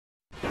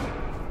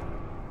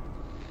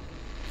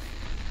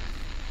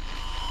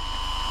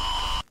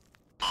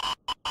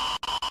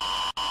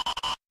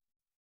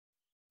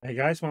Hey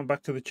guys, welcome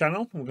back to the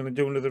channel. We're going to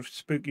do another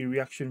spooky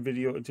reaction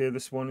video today.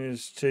 This one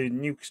is to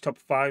Nuke's top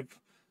 5.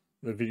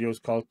 The video is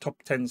called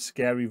Top 10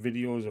 Scary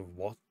Videos of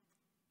What?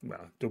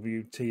 Well,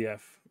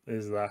 WTF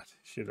is that,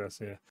 should I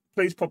say.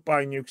 Please pop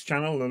by Nuke's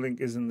channel. The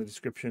link is in the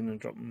description, and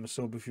drop him a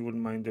sub if you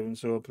wouldn't mind doing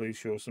so. Please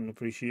show some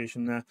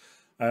appreciation there.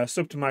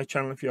 Sub to my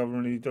channel if you haven't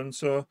already done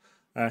so.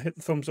 Hit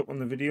the thumbs up on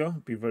the video.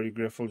 I'd be very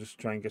grateful just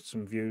to try and get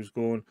some views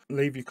going.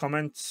 Leave your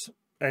comments.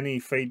 Any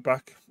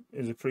feedback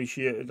is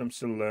appreciated. I'm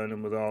still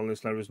learning with all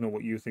this. Let us know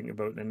what you think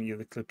about any of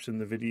the clips in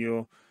the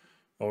video,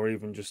 or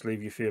even just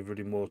leave your favourite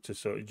emote to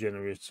sort of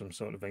generate some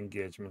sort of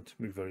engagement.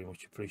 We very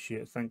much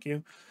appreciate it. Thank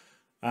you.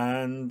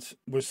 And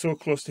we're so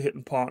close to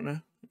hitting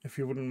partner. If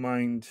you wouldn't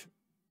mind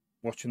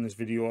watching this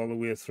video all the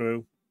way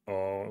through,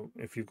 or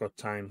if you've got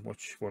time,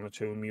 watch one or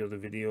two of my other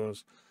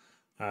videos.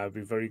 I'd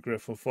be very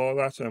grateful for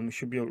that, and we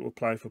should be able to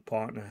apply for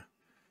partner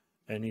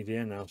any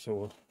day now, so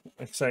we're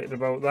excited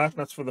about that.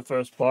 That's for the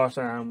first part.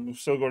 We've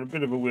still got a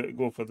bit of a way to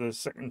go for the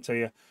second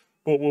tier,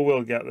 but we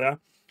will get there.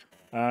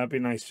 It'd be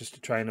nice just to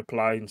try and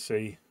apply and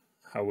see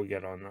how we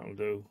get on. That'll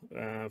do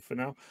for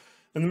now.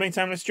 In the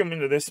meantime, let's jump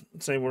into this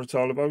and see what it's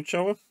all about,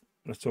 shall we?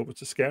 Let's hope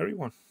it's a scary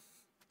one.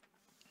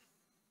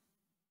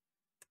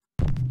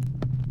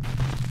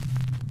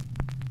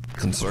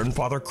 Concerned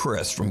father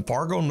Chris from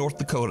Fargo, North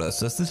Dakota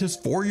says that his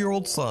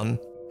 4-year-old son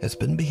has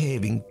been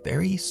behaving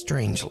very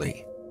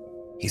strangely.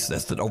 He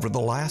says that over the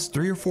last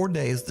 3 or 4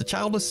 days, the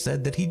child has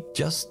said that he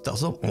just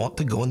doesn't want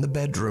to go in the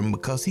bedroom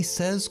because he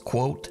says,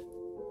 quote,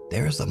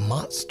 "There's a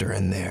monster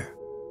in there."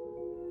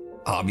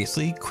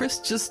 Obviously, Chris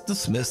just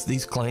dismissed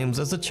these claims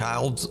as a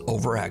child's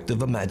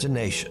overactive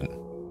imagination.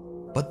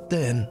 But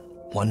then,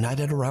 one night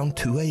at around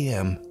 2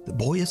 a.m., the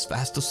boy is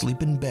fast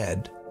asleep in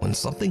bed when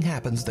something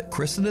happens that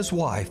Chris and his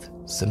wife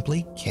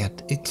simply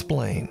can't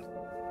explain.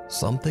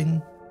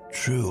 Something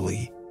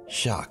truly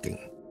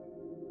shocking.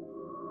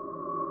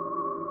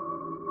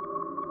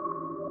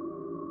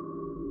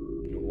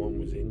 One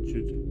was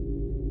injured.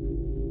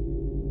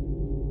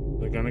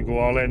 They're gonna go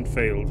all end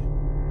field.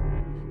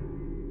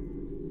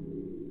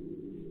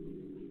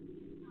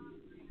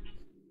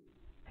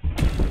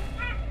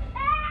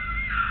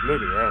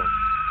 Bloody hell.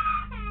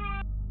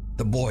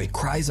 The boy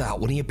cries out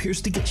when he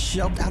appears to get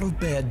shoved out of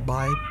bed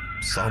by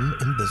some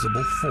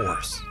invisible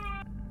force.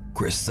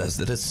 Chris says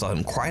that his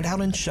son cried out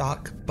in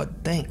shock,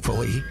 but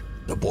thankfully,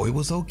 the boy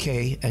was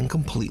okay and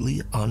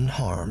completely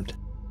unharmed.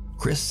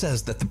 Chris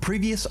says that the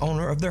previous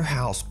owner of their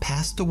house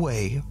passed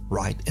away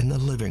right in the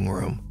living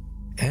room,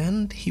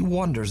 and he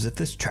wonders if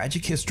this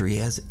tragic history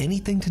has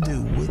anything to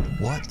do with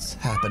what's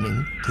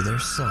happening to their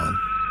son.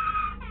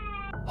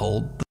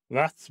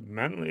 That's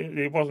mental.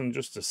 It wasn't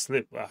just a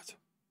slip, that's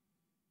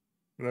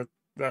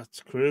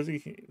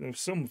crazy. There was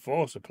some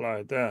force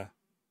applied there.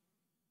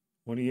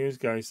 What do you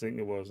guys think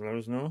it was? Let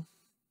us know.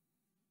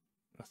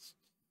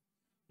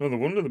 No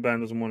wonder the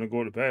band doesn't want to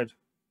go to bed.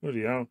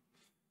 Bloody hell.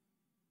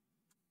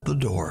 The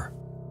door.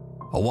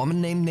 A woman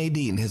named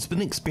Nadine has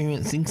been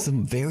experiencing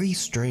some very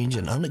strange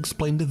and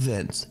unexplained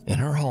events in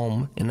her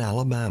home in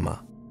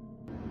Alabama.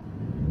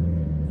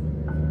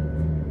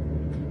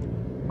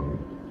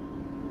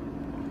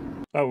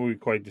 That would be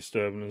quite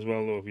disturbing as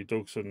well, though, if your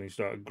dog suddenly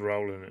started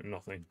growling at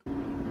nothing.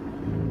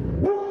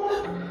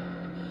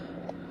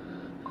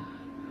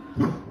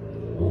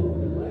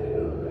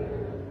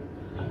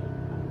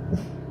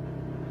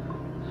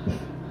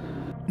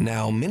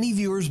 Now, many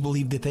viewers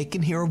believe that they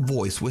can hear a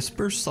voice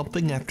whisper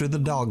something after the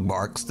dog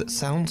barks that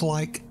sounds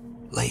like,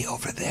 "Lay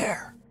over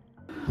there."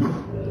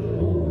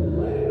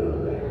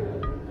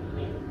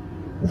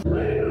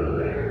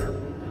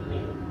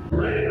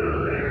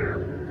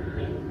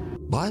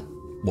 But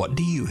what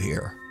do you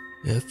hear,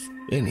 if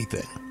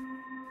anything?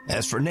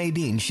 As for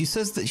Nadine, she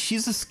says that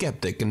she's a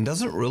skeptic and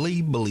doesn't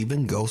really believe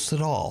in ghosts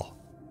at all.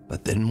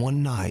 But then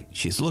one night,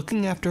 she's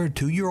looking after her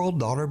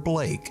 2-year-old daughter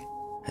Blake,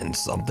 and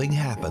something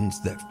happens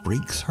that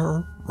freaks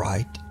her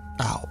right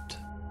out.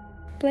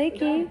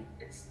 Blakey,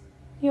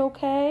 you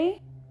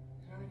okay?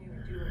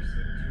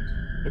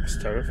 Looks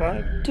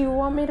terrified. Do you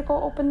want me to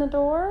go open the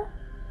door?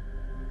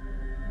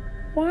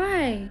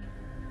 Why?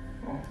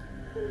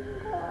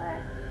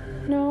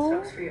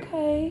 No?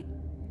 Okay.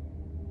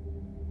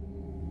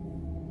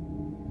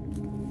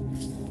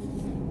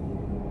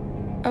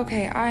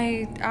 Okay,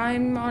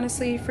 I'm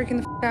honestly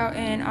freaking the f out,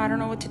 and I don't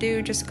know what to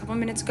do. Just a couple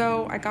minutes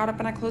ago, I got up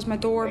and I closed my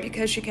door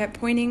because she kept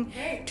pointing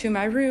to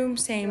my room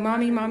saying,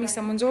 "Mommy, mommy,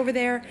 someone's over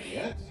there."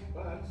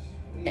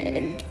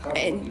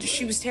 And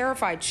she was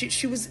terrified.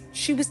 She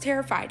was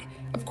terrified.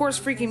 Of course,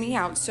 freaking me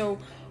out. So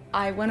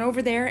I went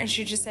over there and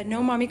she just said,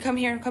 "No, mommy, come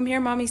here,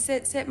 mommy,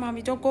 sit,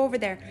 mommy, don't go over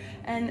there."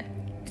 And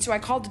so I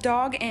called the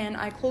dog and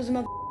I closed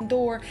the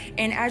door,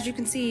 and as you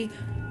can see,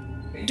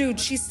 dude,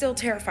 she's still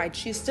terrified.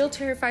 She's still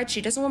terrified.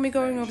 She doesn't want me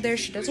going over there.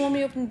 She doesn't want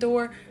me to open the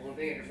door.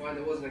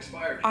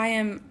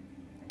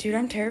 Dude,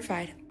 I'm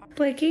terrified.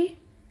 Blakey,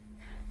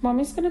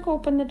 mommy's gonna go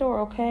open the door,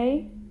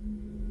 okay?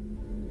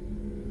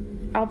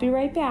 I'll be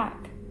right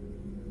back.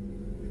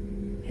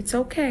 It's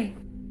okay.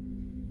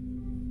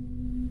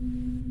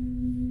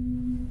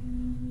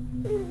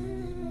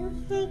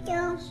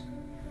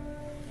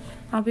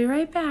 I'll be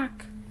right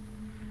back.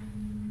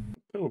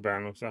 Poor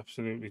Bear looks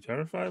absolutely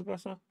terrified,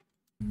 bless her.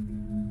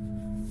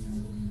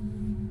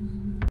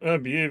 Her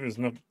behaviour's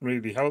not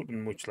really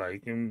helping much,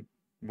 like, and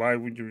why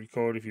would you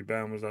record if your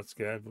Bear was that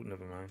scared? But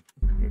never mind.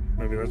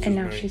 Maybe that's just And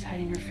now me. she's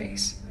hiding her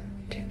face.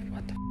 Dude,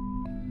 what the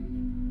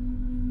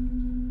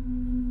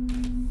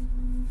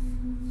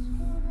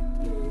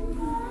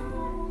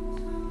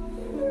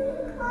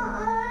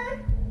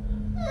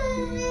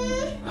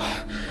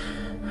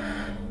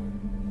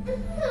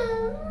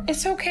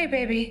It's okay,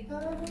 baby.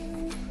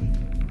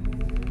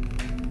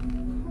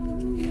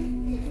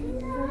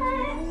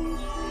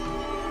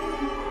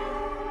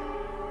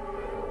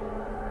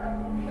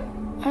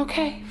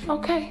 Okay.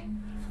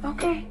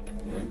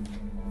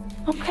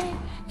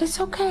 It's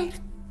okay.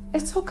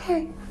 It's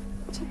okay.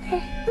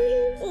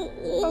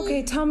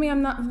 Okay, tell me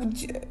I'm not...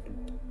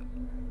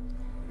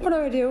 What do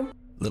I do?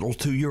 Little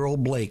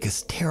 2-year-old Blake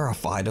is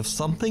terrified of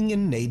something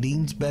in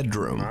Nadine's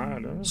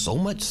bedroom. So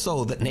much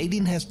so that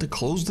Nadine has to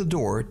close the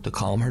door to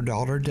calm her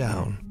daughter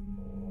down.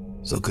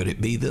 So could it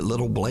be that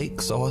little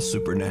Blake saw a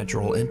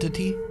supernatural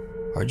entity?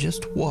 Or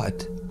just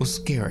what was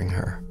scaring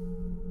her?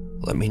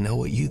 Let me know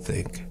what you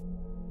think.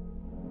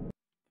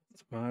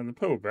 The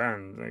poor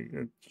band, like,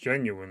 it's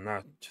genuine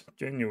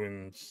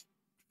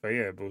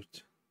fear,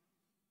 but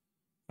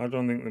I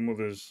don't think the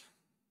mother's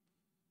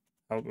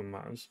helping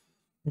matters.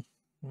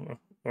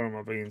 Or am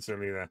I being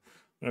silly there?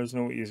 Let us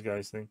know what you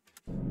guys think.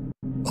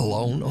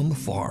 Alone on the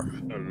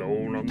farm.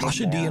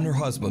 Tasha D and her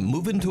husband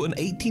move into an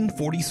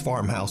 1840s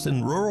farmhouse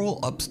in rural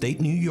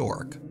upstate New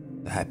York.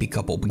 The happy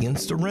couple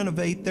begins to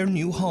renovate their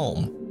new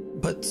home.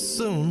 But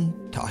soon,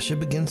 Tasha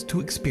begins to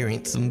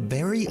experience some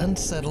very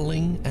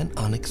unsettling and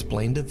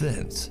unexplained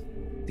events.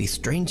 These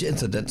strange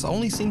incidents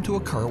only seem to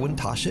occur when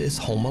Tasha is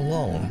home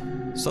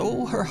alone,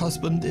 so her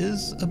husband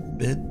is a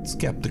bit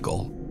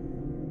skeptical.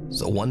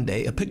 So one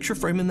day, a picture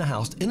frame in the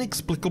house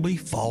inexplicably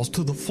falls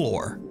to the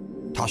floor.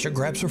 Tasha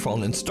grabs her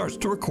phone and starts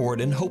to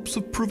record in hopes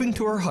of proving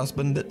to her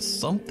husband that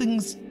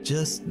something's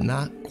just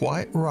not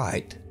quite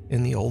right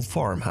in the old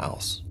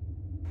farmhouse.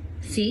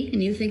 See,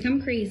 and you think I'm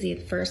crazy.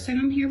 The first time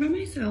I'm here by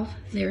myself,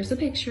 there's a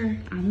picture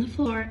on the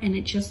floor, and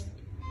it just...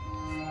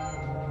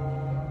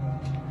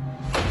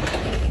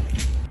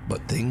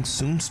 But things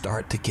soon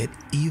start to get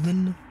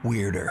even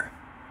weirder,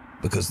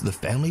 because the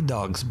family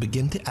dogs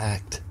begin to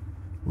act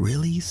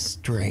really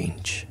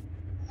strange.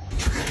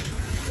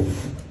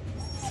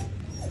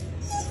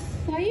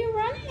 Why are you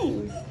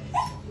running?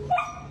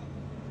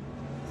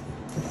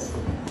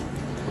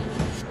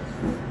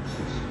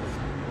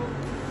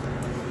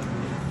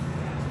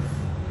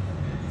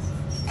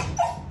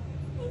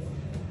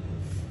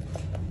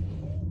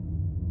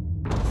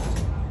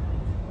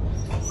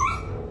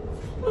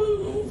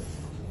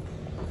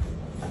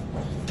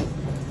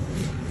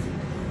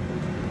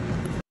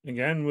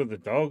 Again, with the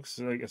dogs,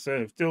 like I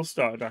said, if they'll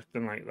started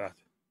acting like that,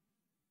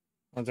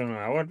 I don't know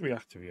how I'd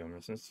react, to be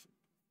honest. It's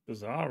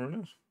bizarre,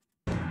 isn't it?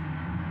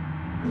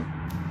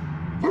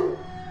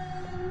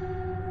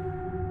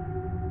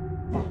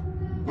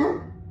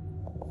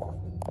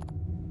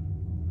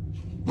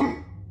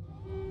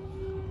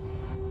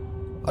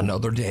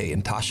 Another day,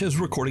 and Tasha is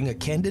recording a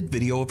candid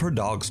video of her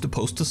dogs to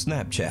post to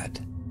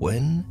Snapchat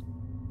when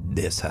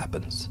this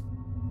happens.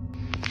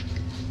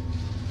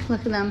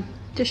 Look at them,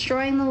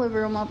 destroying the living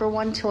room over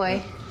one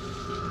toy.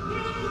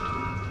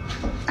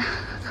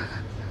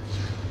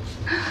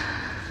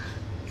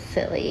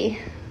 Silly.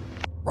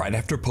 Right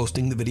after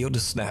posting the video to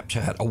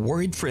Snapchat, a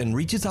worried friend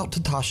reaches out to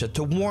Tasha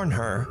to warn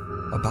her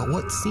about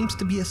what seems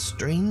to be a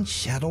strange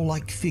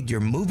shadow-like figure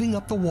moving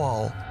up the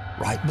wall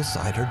right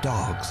beside her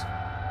dogs.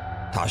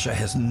 Tasha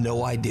has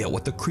no idea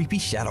what the creepy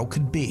shadow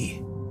could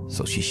be,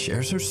 so she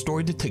shares her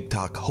story to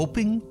TikTok,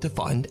 hoping to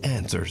find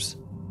answers.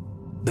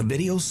 The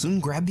video soon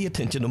grabbed the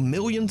attention of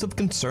millions of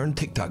concerned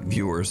TikTok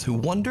viewers who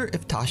wonder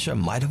if Tasha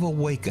might have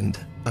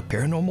awakened a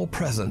paranormal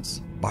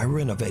presence by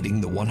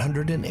renovating the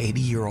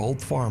 180-year-old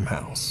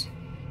farmhouse.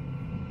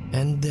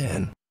 And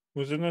then...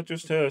 Was it not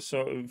just her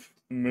sort of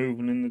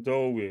moving in the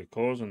doorway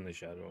causing the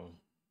shadow?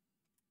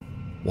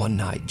 One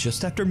night,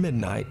 just after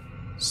midnight,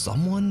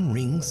 someone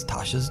rings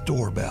Tasha's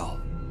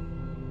doorbell.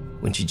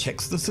 When she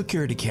checks the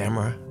security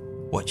camera,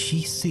 what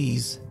she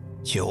sees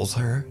chills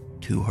her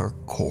to her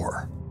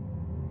core.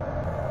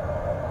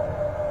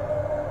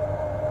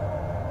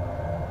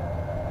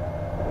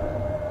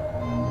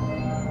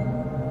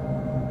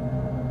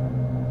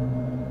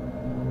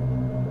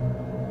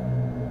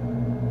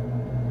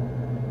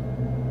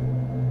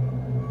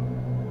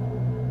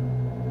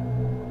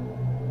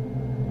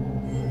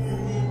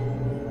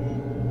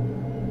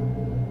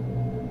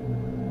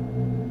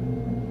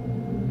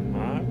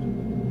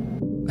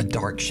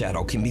 Dark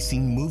shadow can be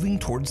seen moving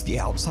towards the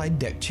outside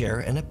deck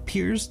chair and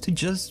appears to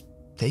just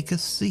take a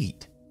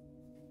seat.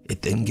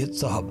 It then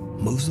gets up,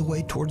 moves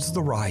away towards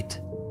the right,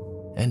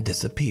 and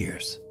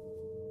disappears.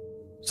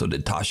 So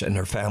did Tasha and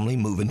her family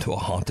move into a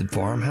haunted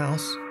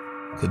farmhouse?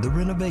 Could the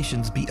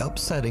renovations be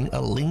upsetting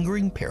a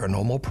lingering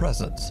paranormal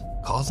presence,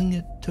 causing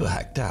it to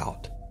act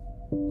out?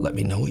 Let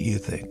me know what you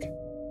think.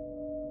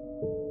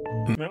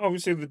 I mean,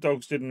 obviously the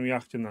dogs didn't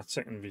react in that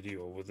second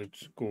video with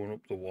it going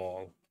up the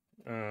wall.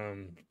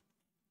 And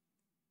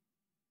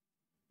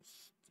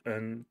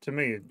to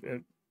me,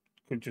 it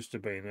could just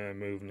have been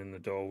moving in the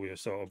doorway or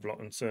sort of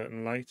blocking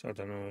certain light. I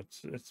don't know.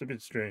 It's a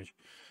bit strange.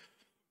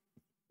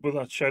 But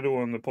that shadow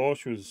on the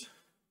porch was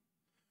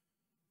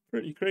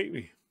pretty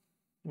creepy.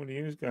 What do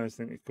you guys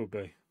think it could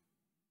be?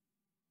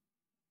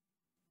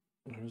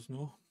 There is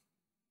no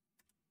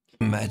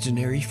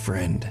imaginary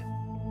friend.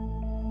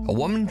 A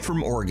woman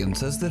from Oregon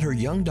says that her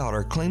young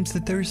daughter claims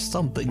that there is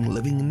something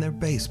living in their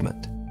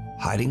basement,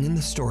 hiding in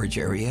the storage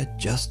area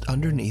just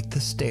underneath the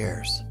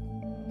stairs.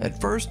 At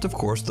first, of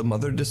course, the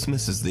mother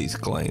dismisses these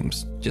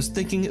claims, just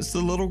thinking it's the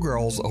little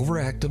girl's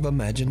overactive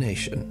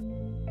imagination.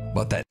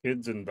 But that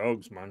kids and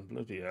dogs, man,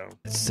 bloody hell.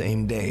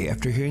 Same day,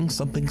 after hearing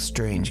something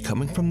strange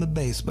coming from the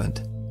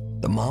basement,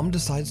 the mom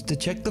decides to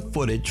check the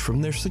footage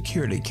from their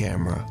security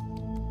camera.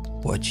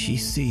 What she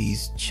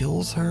sees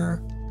chills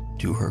her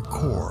to her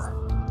core.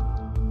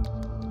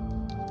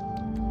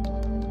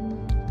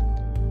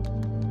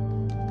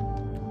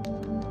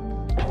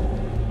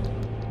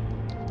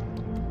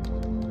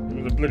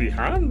 It was a bloody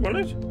hand,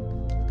 wasn't it?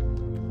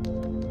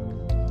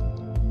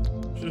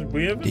 It's just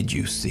weird. Did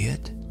you see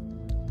it?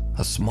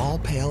 A small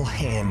pale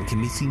hand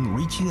can be seen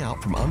reaching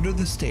out from under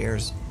the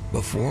stairs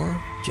before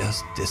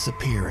just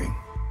disappearing.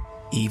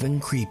 Even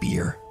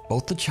creepier,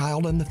 both the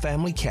child and the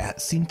family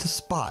cat seem to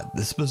spot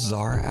this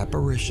bizarre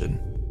apparition.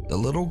 The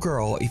little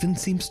girl even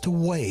seems to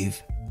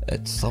wave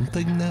at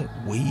something that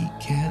we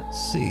can't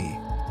see.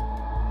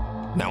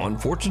 Now,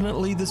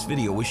 unfortunately, this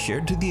video was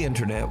shared to the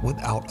internet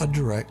without a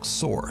direct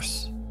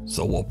source,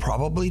 so we'll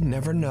probably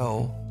never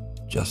know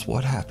just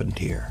what happened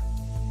here.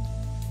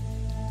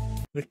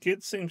 The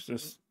kid seems to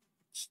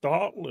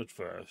startle at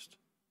first.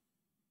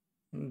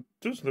 It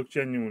does look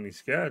genuinely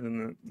scared,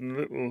 and a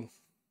little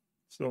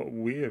sort of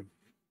weird,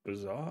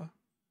 bizarre.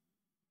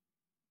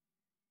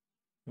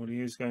 What do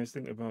you guys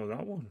think about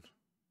that one?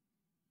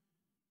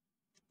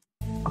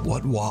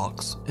 What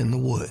walks in the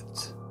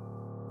woods?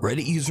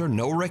 Reddit user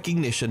No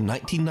Recognition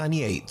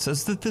 1998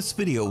 says that this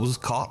video was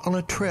caught on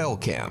a trail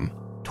cam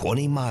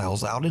 20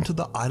 miles out into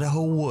the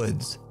Idaho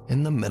woods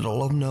in the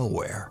middle of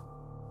nowhere.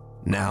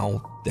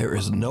 Now, there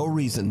is no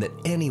reason that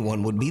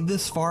anyone would be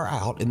this far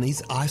out in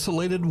these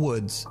isolated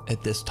woods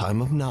at this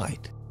time of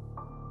night.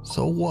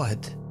 So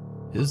what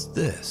is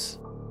this?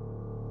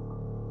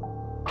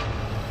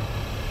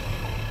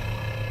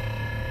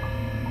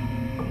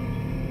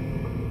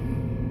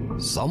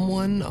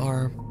 Someone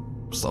or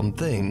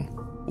something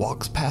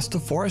walks past a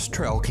forest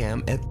trail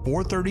cam at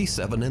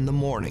 4:37 in the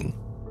morning,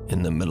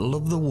 in the middle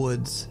of the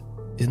woods,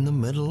 in the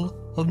middle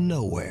of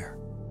nowhere.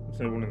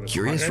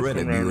 Curious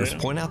Reddit viewers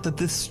point out that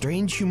this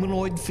strange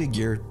humanoid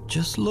figure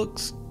just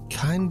looks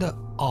kinda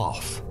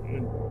off.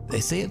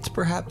 They say it's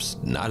perhaps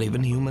not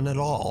even human at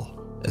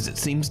all, as it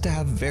seems to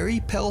have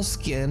very pale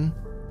skin,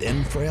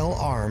 thin frail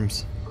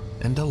arms,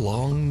 and a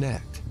long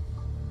neck.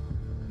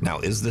 Now,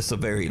 is this a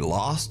very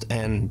lost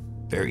and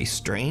very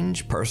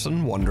strange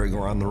person wandering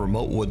around the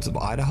remote woods of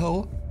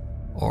Idaho?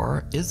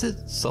 Or is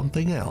it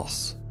something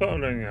else? I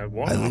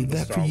leave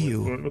that for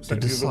you to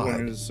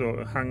decide. Is sort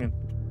of hanging.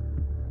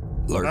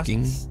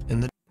 Lurking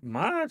in the...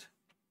 Mad.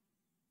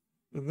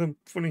 The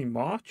funny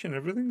march and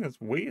everything, that's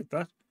weird,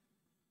 that.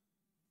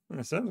 Like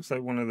I said, looks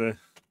like one of the...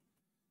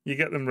 You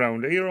get them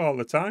round here all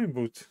the time,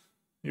 but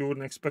you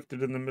wouldn't expect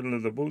it in the middle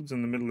of the woods,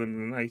 in the middle of the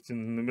night,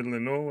 in the middle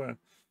of nowhere.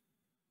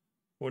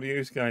 What do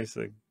you guys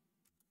think?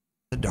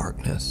 The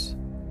darkness.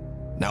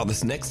 Now,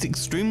 this next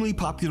extremely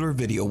popular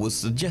video was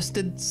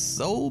suggested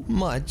so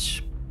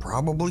much,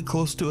 probably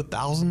close to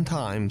 1,000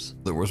 times,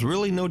 there was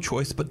really no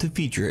choice but to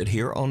feature it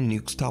here on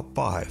Nuke's Top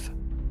 5.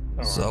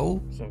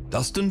 So,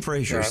 Dustin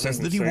Frazier says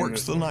that he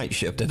works the night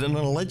shift at an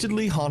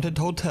allegedly haunted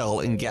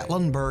hotel in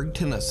Gatlinburg,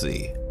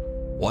 Tennessee.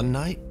 One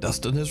night,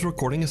 Dustin is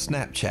recording a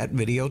Snapchat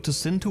video to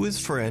send to his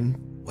friend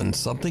when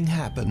something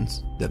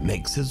happens that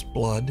makes his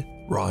blood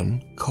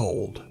run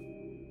cold.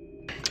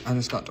 I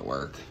just got to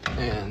work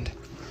and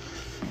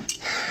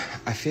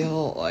I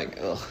feel like,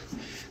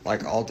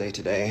 like all day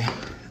today,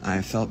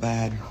 I felt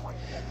bad.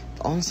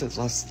 Honestly, it's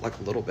less like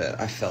a little bit.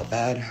 I felt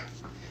bad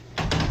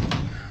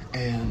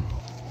and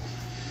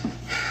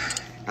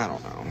I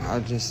don't know. I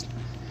just,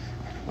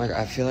 like,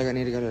 I feel like I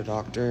need to go to a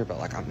doctor, but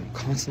like I'm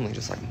constantly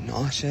just like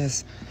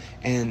nauseous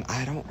and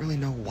I don't really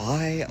know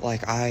why.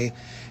 Like, I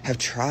have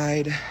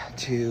tried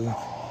to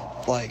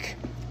like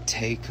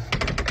take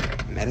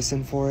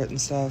medicine for it and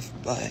stuff,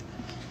 but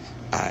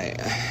I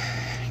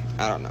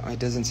don't know. It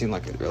doesn't seem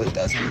like it really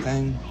does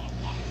anything.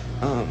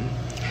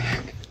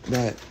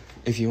 But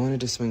if you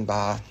wanted to swing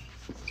by,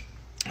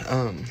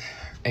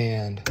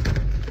 and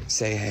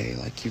say, hey,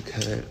 like you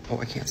could. Oh,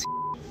 I can't see.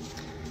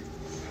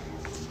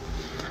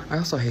 I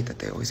also hate that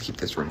they always keep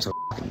this room so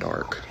fucking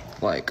dark.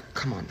 Like,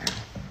 come on, man.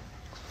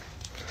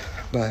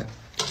 But,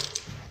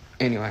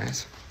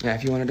 anyways, yeah,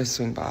 if you wanted to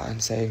swing by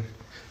and say,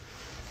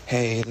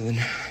 hey, then,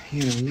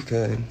 you know, you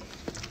could.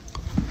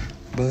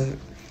 But,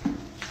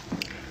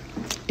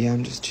 yeah,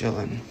 I'm just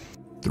chilling.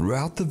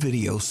 Throughout the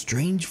video,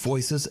 strange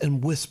voices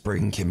and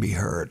whispering can be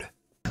heard.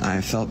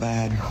 I felt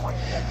bad.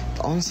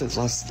 Honestly, it's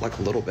less like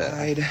a little bit.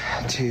 I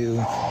tried to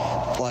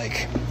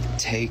like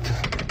take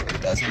a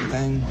dozen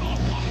thing.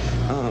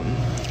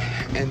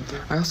 And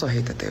I also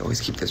hate that they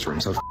always keep this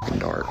room so fucking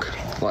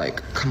dark.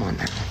 Like, come on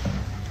now.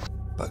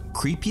 But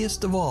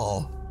creepiest of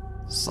all,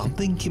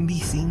 something can be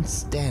seen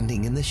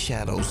standing in the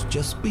shadows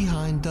just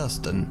behind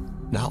Dustin,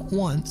 not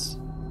once,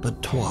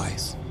 but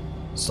twice.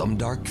 Some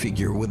dark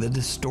figure with a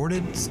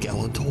distorted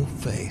skeletal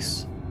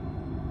face.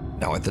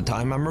 Now, at the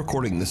time I'm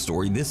recording this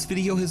story, this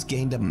video has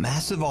gained a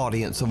massive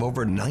audience of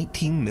over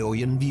 19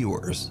 million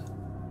viewers,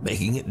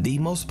 making it the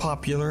most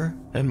popular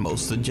and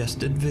most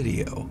suggested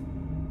video.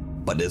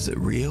 But is it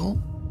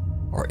real?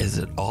 Or is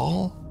it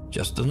all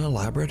just an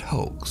elaborate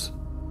hoax?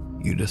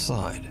 You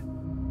decide.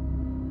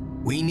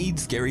 We need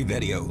scary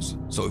videos,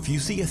 so if you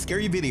see a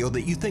scary video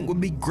that you think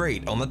would be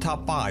great on the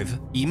top 5,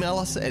 email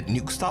us at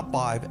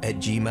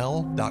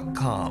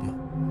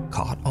nukestop5@gmail.com.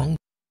 Caught on.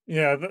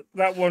 Yeah,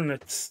 that one,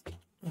 it's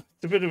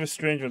a bit of a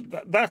strange one.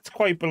 That's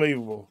quite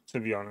believable, to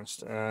be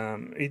honest.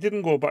 He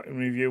didn't go back and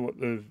review what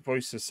the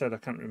voices said. I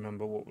can't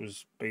remember what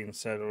was being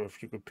said or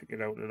if you could pick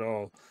it out at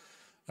all.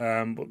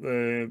 But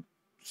the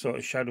sort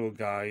of shadow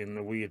guy and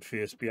the weird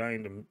face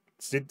behind him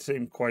did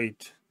seem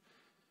quite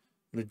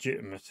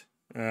legitimate.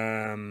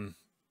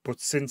 But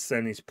since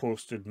then he's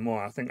posted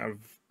more. I think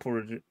I've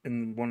put it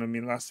in one of my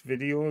last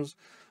videos.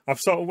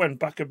 I've sort of went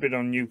back a bit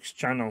on Nuke's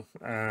channel,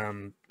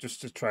 just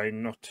to try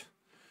and not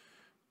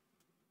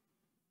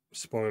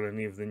spoil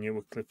any of the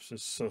newer clips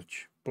as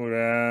such. But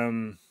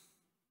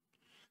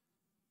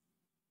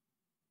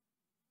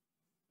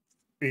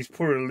he's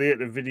put a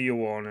later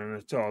video on and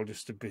it's all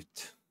just a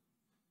bit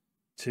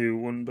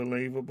too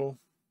unbelievable.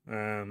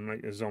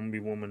 Like a zombie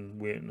woman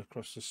waiting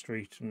across the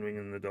street and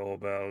ringing the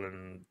doorbell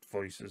and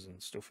voices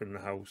and stuff in the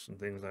house and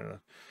things like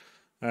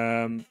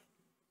that.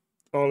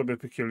 All a bit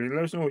peculiar.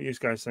 Let us know what you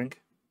guys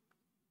think.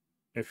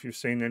 If you've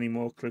seen any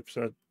more clips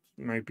that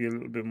might be a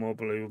little bit more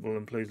believable,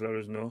 then please let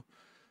us know.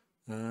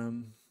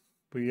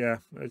 But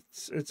yeah,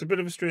 it's a bit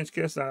of a strange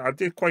case. I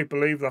did quite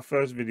believe that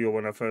first video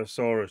when I first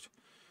saw it.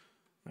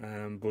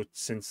 But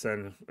since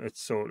then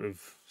it's sort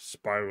of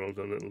spiraled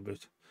a little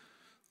bit.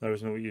 Let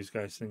us know what you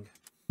guys think.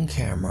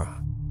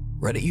 Camera.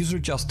 Reddit user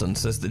Justin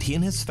says that he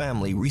and his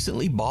family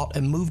recently bought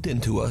and moved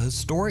into a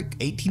historic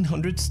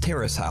 1800s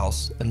terrace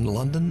house in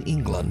London,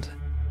 England.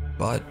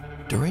 But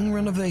during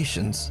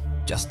renovations,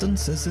 Justin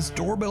says his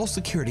doorbell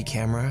security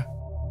camera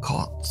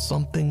caught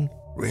something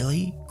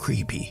really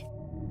creepy.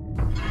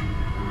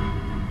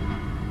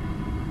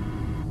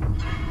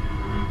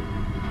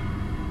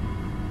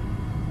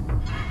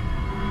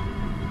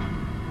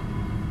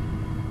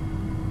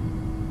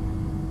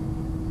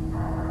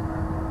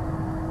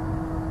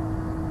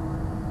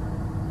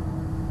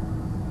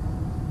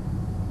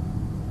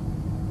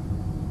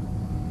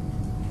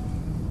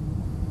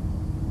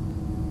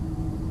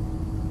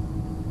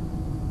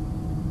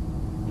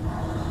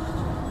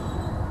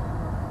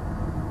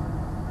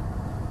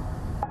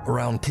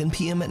 Around 10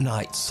 p.m. at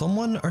night,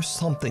 someone or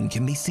something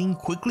can be seen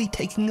quickly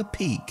taking a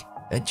peek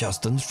at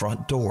Justin's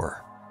front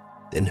door.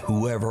 Then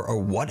whoever or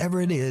whatever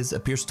it is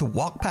appears to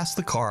walk past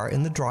the car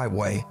in the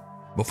driveway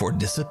before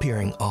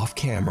disappearing off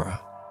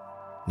camera.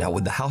 Now,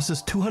 with the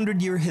house's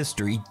 200-year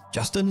history,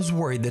 Justin is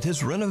worried that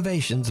his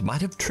renovations might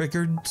have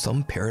triggered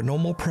some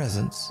paranormal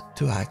presence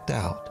to act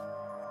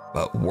out.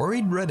 But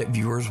worried Reddit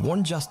viewers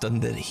warn Justin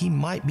that he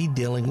might be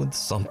dealing with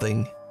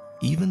something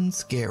even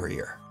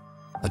scarier.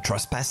 A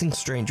trespassing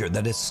stranger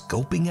that is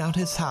scoping out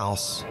his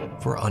house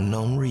for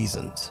unknown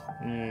reasons.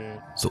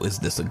 So is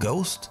this a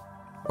ghost?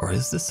 Or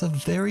is this a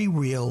very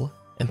real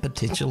and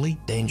potentially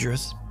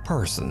dangerous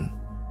person?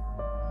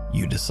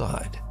 You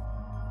decide.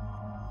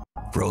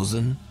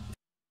 Frozen.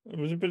 It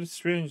was a bit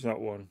strange, that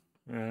one.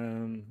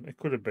 It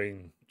could have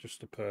been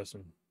just a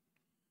person.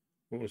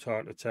 It was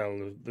hard to tell.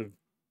 The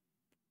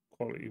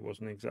quality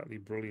wasn't exactly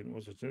brilliant,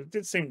 was it? It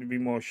did seem to be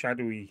more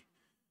shadowy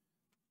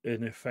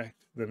in effect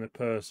than a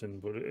person,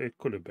 but it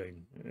could have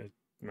been. It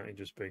might have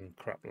just been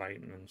crap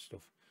lighting and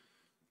stuff.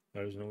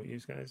 Let us know what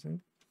you guys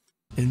think.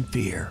 In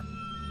fear.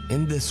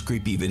 In this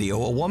creepy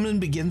video, a woman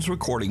begins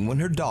recording when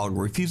her dog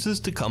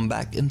refuses to come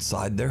back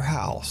inside their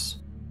house.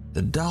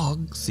 The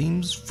dog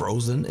seems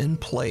frozen in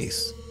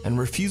place and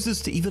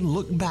refuses to even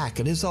look back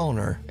at his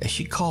owner as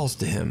she calls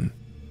to him.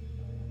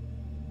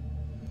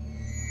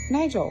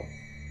 Nigel,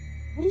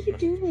 what are you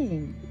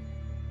doing?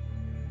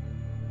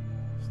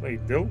 It's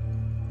like Dill.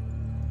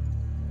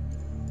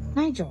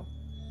 Nigel.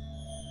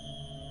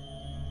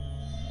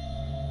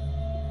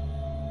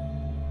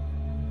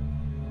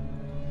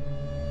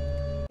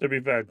 To be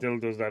fair, Dill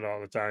does that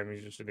all the time.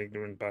 He's just an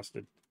ignorant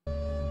bastard.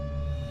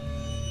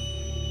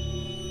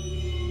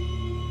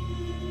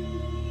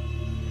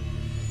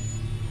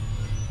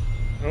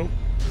 Oh,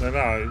 that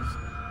eyes.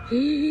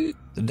 The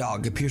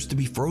dog appears to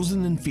be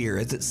frozen in fear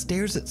as it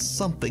stares at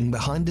something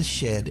behind a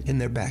shed in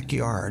their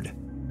backyard.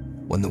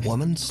 When the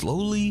woman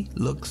slowly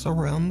looks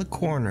around the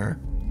corner,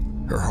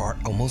 her heart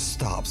almost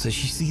stops as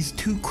she sees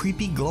two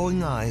creepy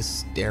glowing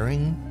eyes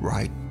staring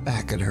right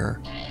back at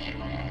her.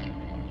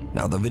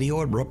 Now, the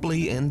video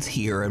abruptly ends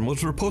here and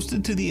was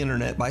reposted to the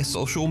internet by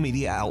social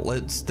media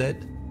outlets that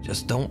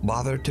just don't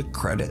bother to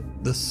credit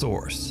the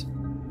source.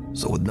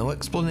 So with no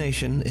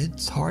explanation,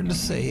 it's hard to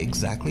say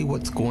exactly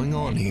what's going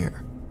on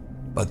here.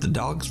 But the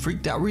dog's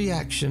freaked out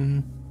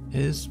reaction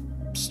is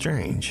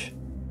strange.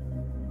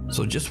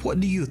 So just what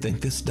do you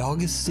think this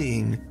dog is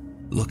seeing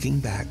looking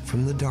back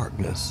from the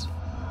darkness?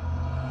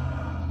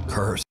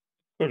 Curse.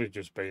 Could have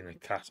just been a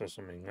cat or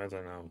something, I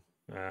don't know.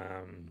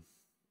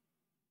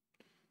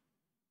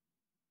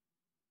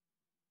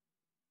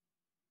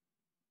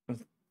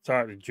 It's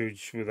hard to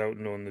judge without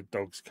knowing the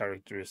dog's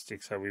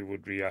characteristics, how he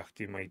would react.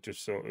 He might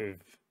just sort of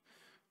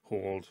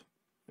hold,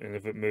 and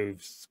if it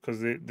moves, because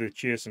they're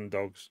chasing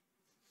dogs,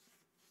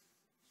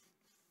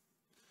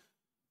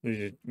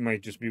 they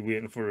might just be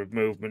waiting for a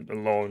movement to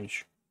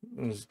launch.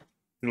 As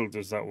Bill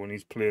does that when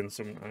he's playing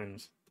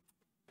sometimes.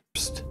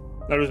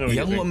 A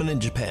young woman in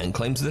Japan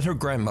claims that her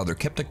grandmother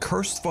kept a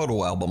cursed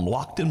photo album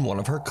locked in one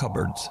of her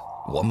cupboards.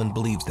 The woman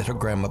believes that her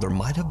grandmother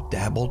might have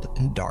dabbled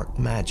in dark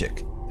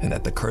magic, and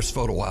that the cursed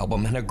photo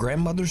album and her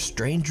grandmother's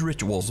strange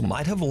rituals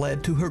might have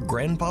led to her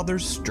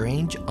grandfather's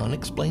strange,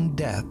 unexplained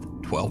death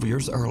 12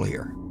 years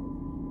earlier.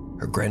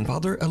 Her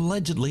grandfather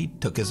allegedly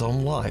took his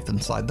own life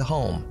inside the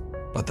home,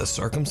 but the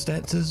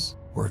circumstances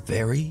were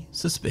very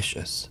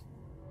suspicious.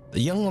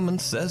 The young woman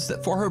says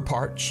that for her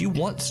part, she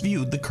once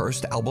viewed the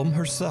cursed album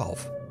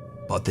herself,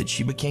 but that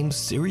she became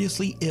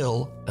seriously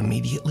ill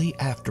immediately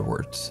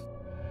afterwards.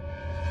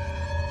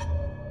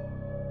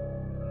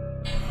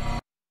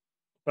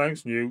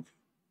 Thanks, Nuke.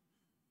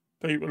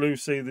 People who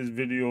see this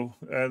video,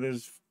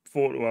 this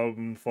photo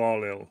album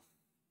fall ill.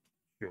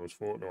 Yours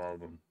photo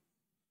album.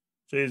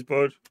 Cheers,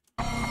 bud.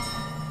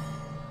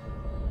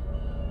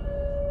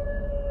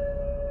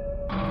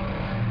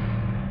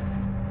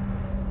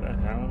 The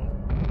hell?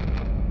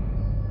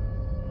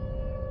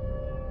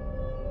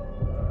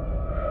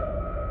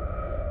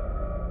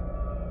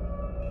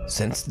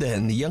 Since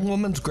then, the young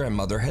woman's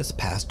grandmother has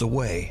passed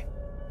away,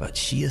 but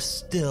she is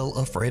still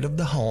afraid of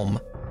the home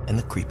and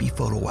the creepy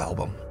photo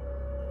album.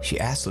 She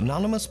asks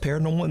anonymous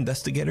paranormal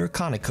investigator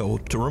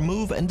Kaneko to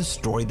remove and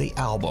destroy the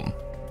album,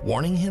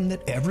 warning him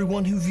that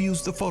everyone who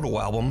views the photo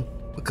album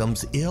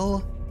becomes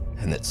ill,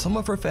 and that some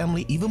of her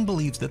family even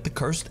believes that the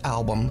cursed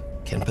album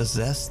can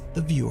possess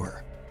the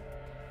viewer.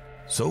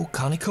 So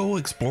Kaneko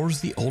explores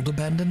the old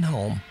abandoned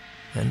home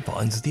and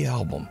finds the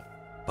album.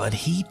 But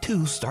he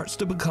too starts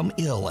to become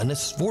ill and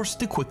is forced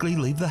to quickly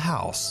leave the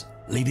house,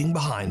 leaving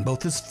behind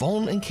both his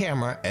phone and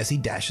camera as he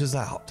dashes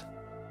out.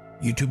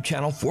 YouTube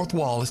channel Fourth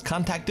Wall is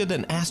contacted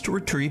and asked to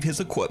retrieve his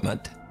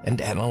equipment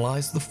and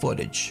analyze the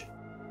footage.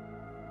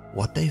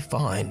 What they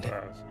find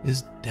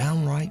is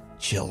downright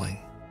chilling.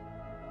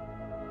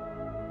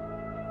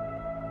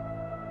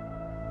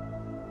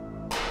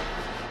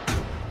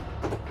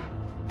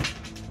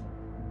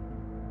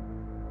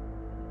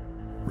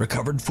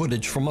 Recovered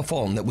footage from a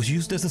phone that was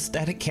used as a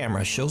static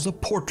camera shows a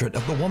portrait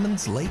of the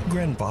woman's late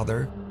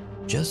grandfather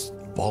just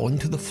falling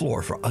to the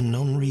floor for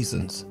unknown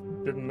reasons.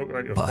 Didn't look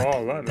like a But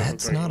fall.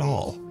 that's not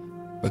all.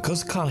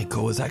 Because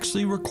Kaneko has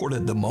actually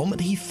recorded the moment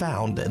he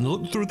found and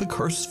looked through the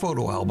cursed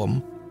photo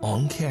album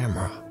on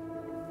camera.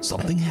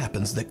 Something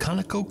happens that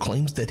Kaneko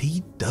claims that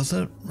he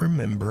doesn't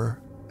remember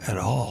at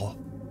all.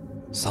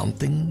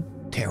 Something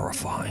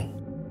terrifying.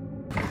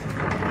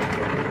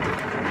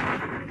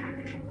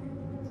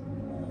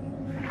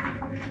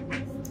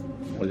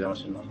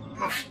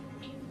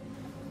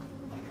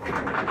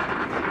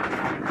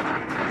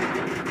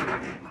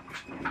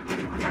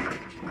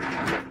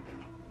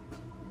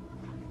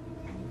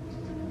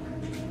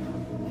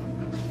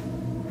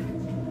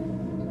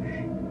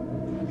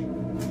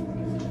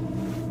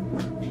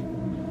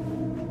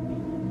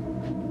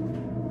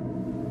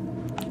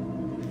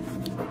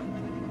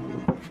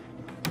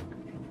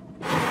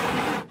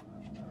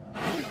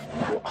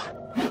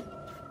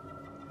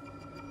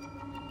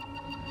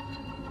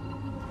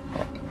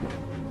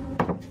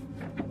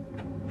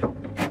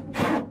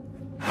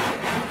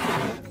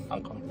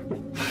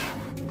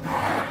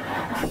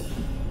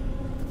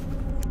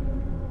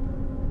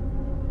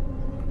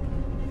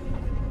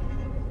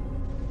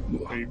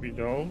 Baby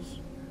dolls.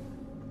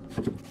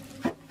 と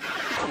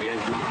りあえ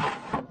ず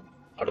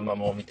アルバ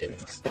ムを見てみ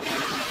ます。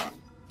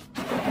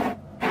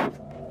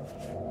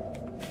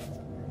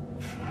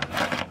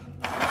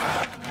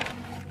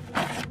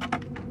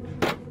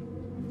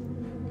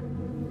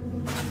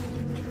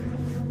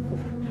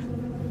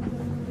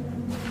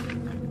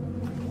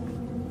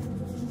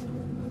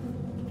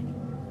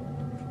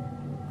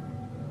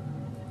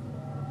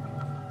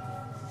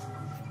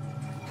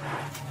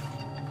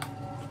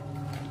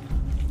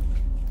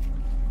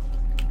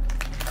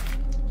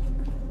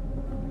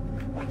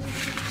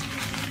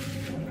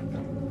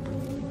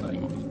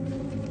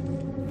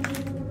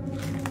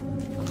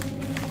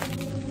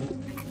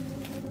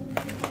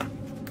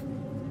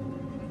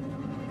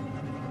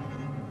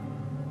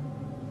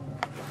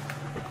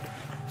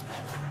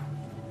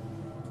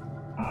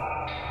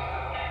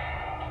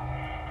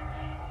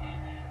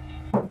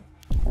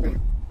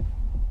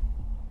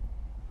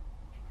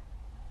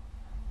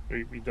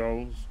Creepy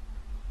dolls.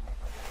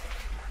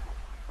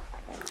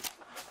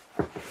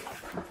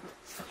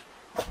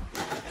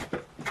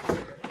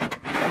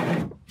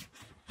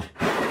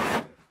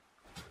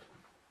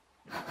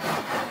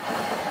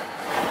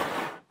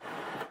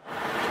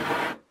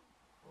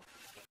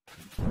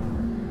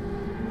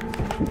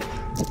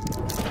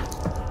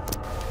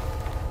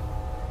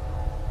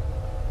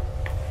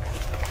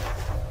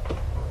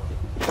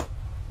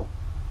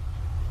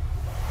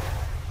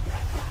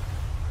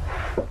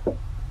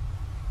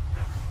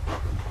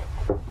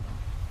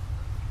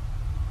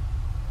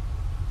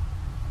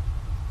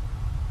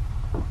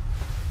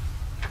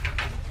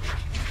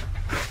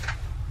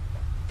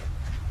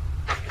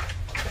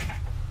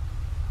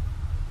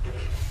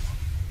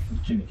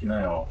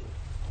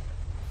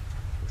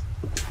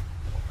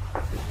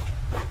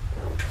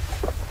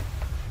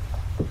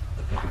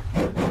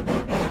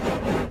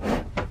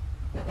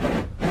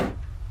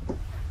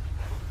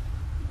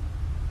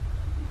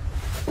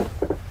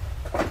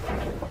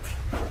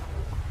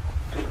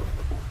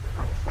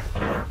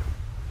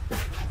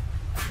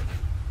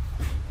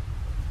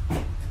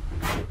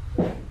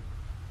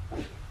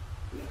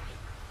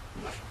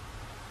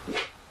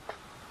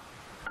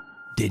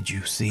 Did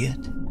you see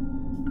it?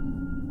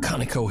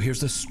 Kaneko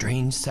hears a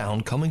strange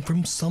sound coming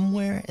from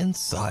somewhere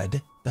inside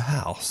the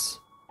house.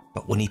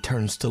 But when he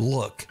turns to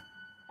look,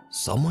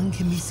 someone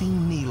can be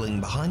seen kneeling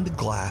behind the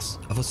glass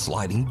of a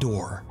sliding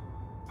door.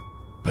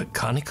 But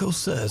Kaneko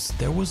says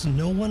there was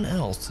no one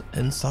else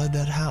inside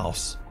that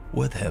house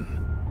with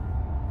him.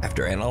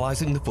 After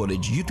analyzing the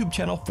footage, YouTube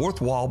channel Fourth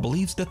Wall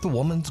believes that the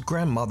woman's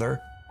grandmother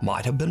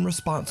might have been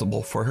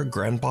responsible for her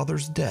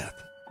grandfather's death.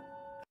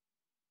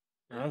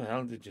 How the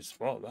hell did you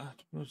spot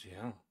that? Bloody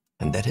hell.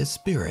 And that his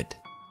spirit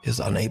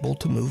is unable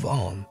to move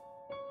on.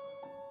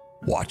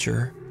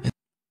 Watcher.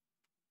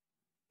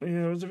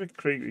 Yeah, it was a bit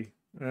creepy.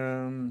 It's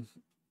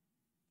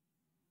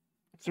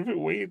a bit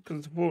weird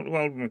because the photo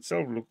album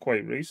itself looked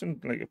quite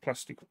recent, like a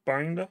plastic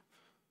binder.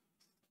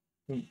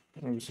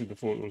 Obviously the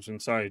photos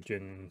inside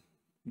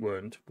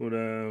weren't, but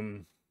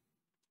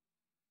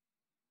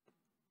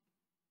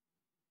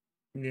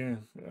yeah,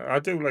 I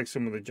do like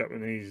some of the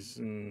Japanese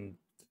and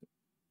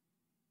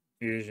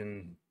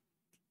Asian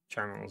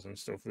channels and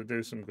stuff. They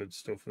do some good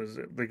stuff.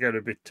 They get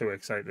a bit too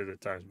excited at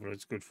times, but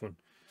it's good fun.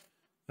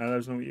 Let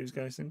us know what you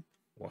guys think.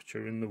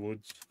 Watcher in the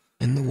woods.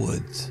 In the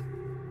woods.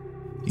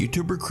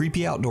 YouTuber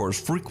Creepy Outdoors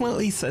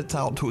frequently sets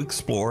out to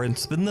explore and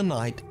spend the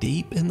night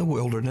deep in the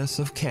wilderness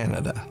of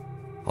Canada.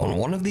 On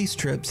one of these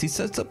trips, he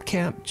sets up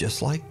camp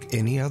just like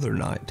any other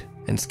night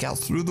and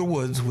scouts through the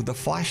woods with a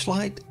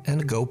flashlight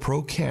and a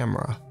GoPro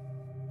camera.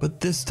 But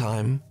this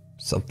time,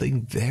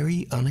 something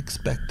very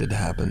unexpected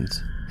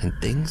happens and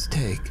things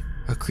take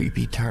a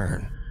creepy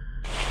turn.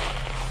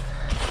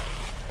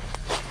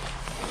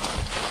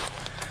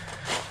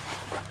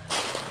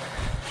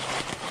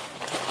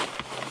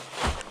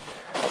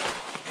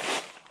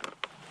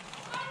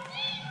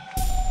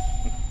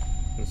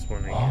 This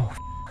one again.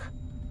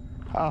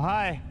 Oh,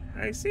 hi.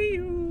 I see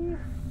you.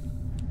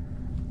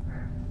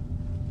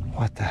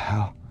 What the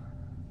hell?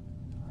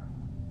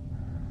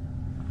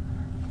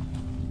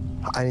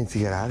 I need to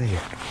get out of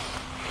here.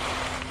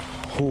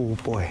 Oh,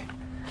 boy.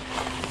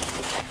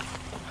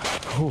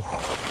 Ooh.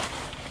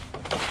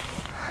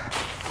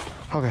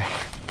 Okay.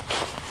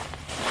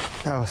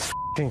 That was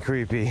f***ing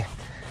creepy.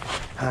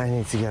 I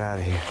need to get out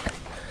of here.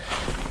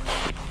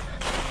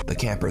 The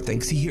camper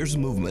thinks he hears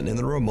movement in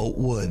the remote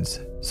woods,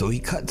 so he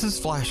cuts his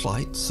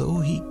flashlight so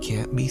he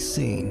can't be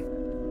seen.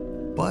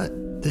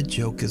 But the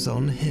joke is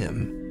on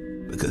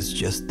him, because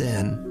just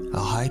then, a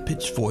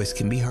high-pitched voice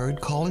can be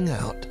heard calling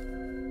out,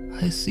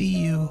 "I see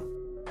you."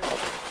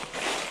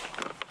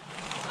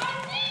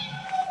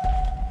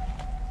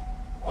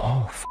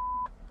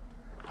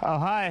 Oh,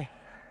 hi.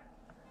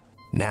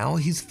 Now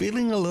he's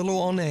feeling a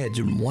little on edge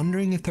and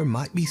wondering if there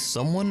might be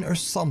someone or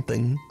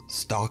something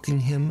stalking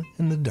him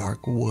in the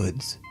dark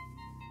woods.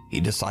 He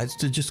decides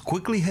to just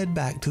quickly head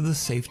back to the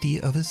safety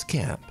of his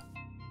camp.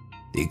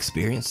 The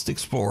experienced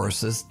explorer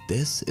says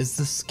this is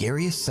the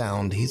scariest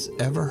sound he's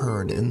ever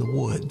heard in the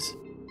woods.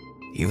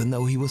 Even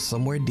though he was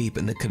somewhere deep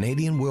in the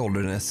Canadian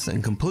wilderness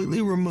and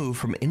completely removed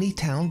from any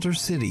towns or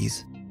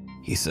cities,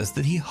 he says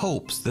that he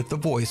hopes that the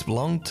voice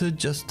belonged to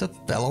just a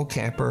fellow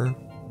camper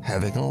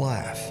having a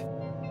laugh.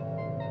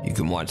 You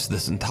can watch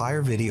this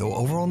entire video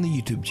over on the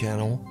YouTube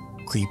channel,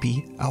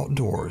 Creepy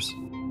Outdoors.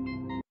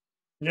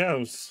 Yeah, there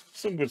was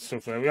some good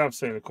stuff there. We have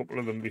seen a couple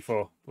of them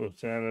before,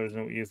 but let us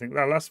know what you think.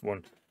 That last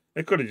one,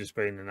 it could have just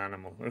been an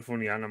animal, a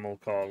funny animal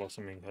call or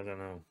something. I don't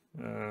know.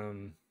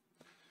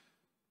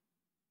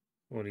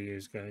 What do you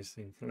guys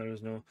think? Let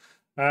us know.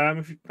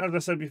 If you, as I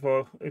said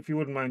before, if you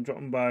wouldn't mind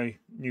dropping by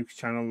Nuke's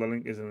channel, the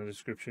link is in the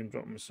description.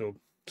 Drop him a sub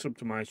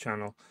to my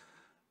channel.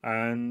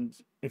 And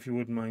if you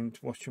wouldn't mind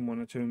watching one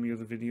or two of my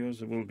other videos,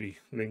 there will be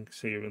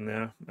links here and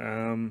there.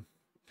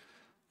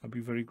 I'd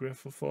be very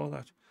grateful for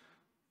that.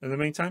 In the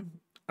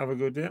meantime, have a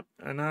good day,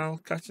 and I'll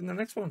catch you in the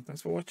next one.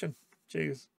 Thanks for watching. Cheers.